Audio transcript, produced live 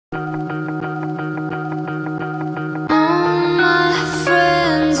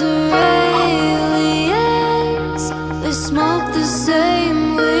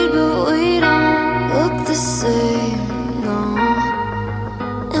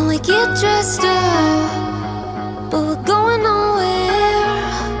we get dressed up, but we're going nowhere.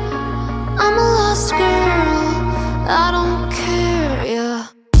 I'm a lost girl, I don't care, yeah.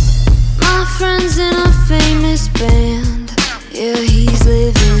 My friend's in a famous band, yeah, he's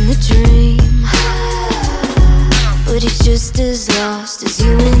living the dream, but he's just as lost as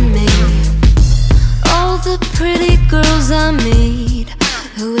you and me. All the pretty girls I meet,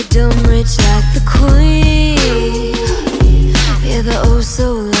 who are dumb rich like the queen, yeah, they're oh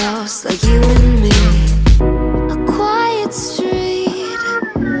so lost like you and me. A quiet street,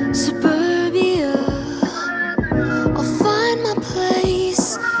 suburbia, I'll find my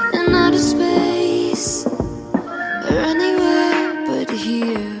place in outer space, or anywhere but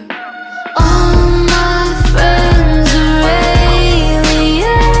here. All my friends are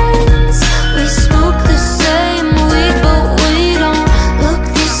aliens. We smoke the same weed, but we don't look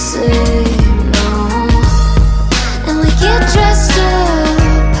the same, no. And we get dressed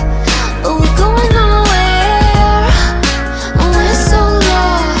up, but we're going nowhere. And we're so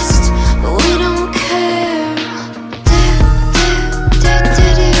lost, but we don't care.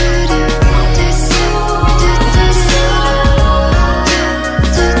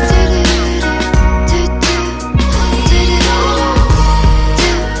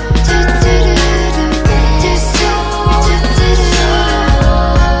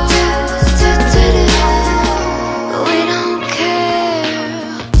 We don't care.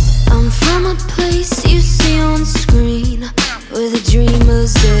 I'm from a place you see on screen, where the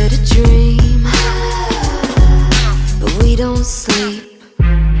dreamers dare to dream, but we don't sleep.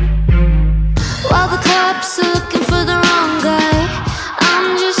 While the cops are looking for the wrong guy,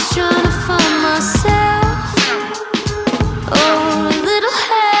 I'm just trying to find myself. Oh, a little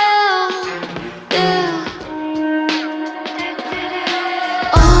help, yeah.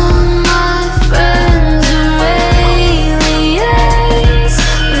 All my friends are aliens.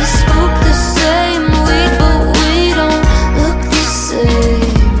 We smoke the same weed, but we don't look the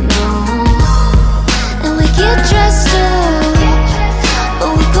same, no. And we get dressed up, but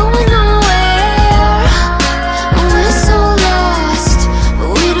we're going nowhere. And we're so lost, but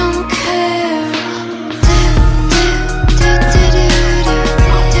we don't care.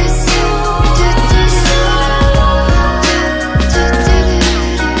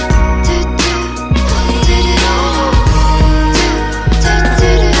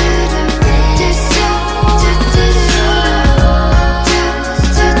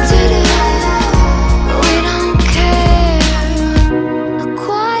 We don't care. A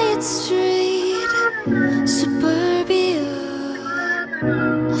quiet street, suburbia,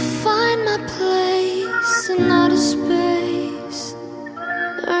 I'll find my place